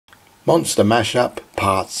Monster Mashup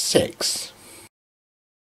Part 6.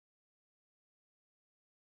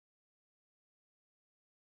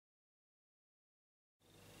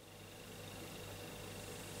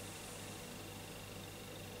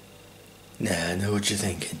 Now I know what you're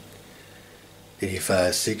thinking. Did he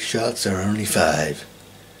fire 6 shots or only 5?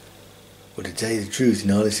 Well, to tell you the truth,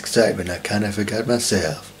 in all this excitement, I kinda forgot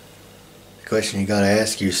myself. The question you gotta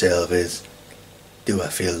ask yourself is, do I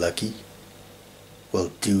feel lucky?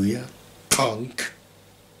 Well, do ya, punk?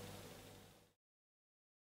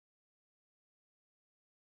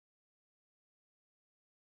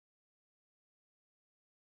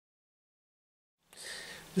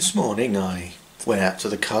 This morning I went out to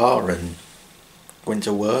the car and went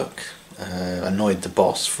to work, annoyed the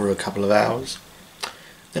boss for a couple of hours.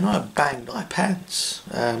 Then I banged my pants.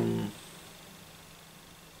 I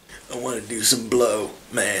want to do some blow,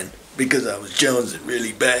 man, because I was jonesing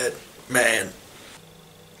really bad, man.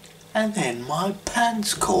 And then my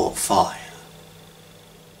pants caught fire.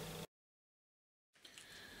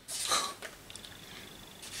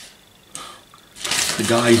 The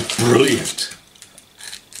guy's brilliant.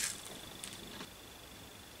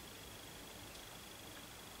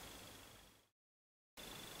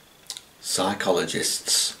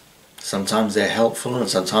 Psychologists. Sometimes they're helpful and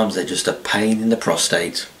sometimes they're just a pain in the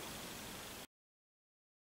prostate.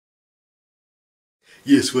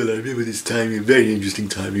 Yes, well, I remember this time, a very interesting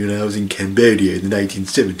time when I was in Cambodia in the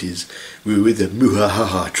 1970s. We were with the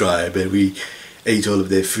Muhahaha tribe and we ate all of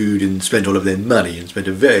their food and spent all of their money and spent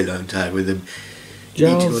a very long time with them.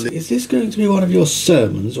 Giles, is this going to be one of your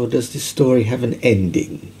sermons or does this story have an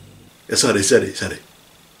ending? Sorry.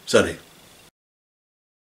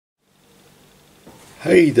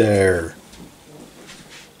 Hey there.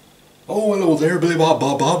 Oh, hello there, Billy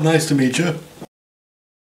Bob. Nice to meet you.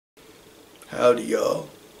 Howdy, y'all.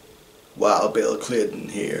 Wild Bill Clinton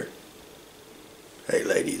here. Hey,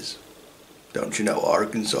 ladies. Don't you know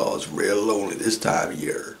Arkansas is real lonely this time of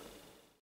year?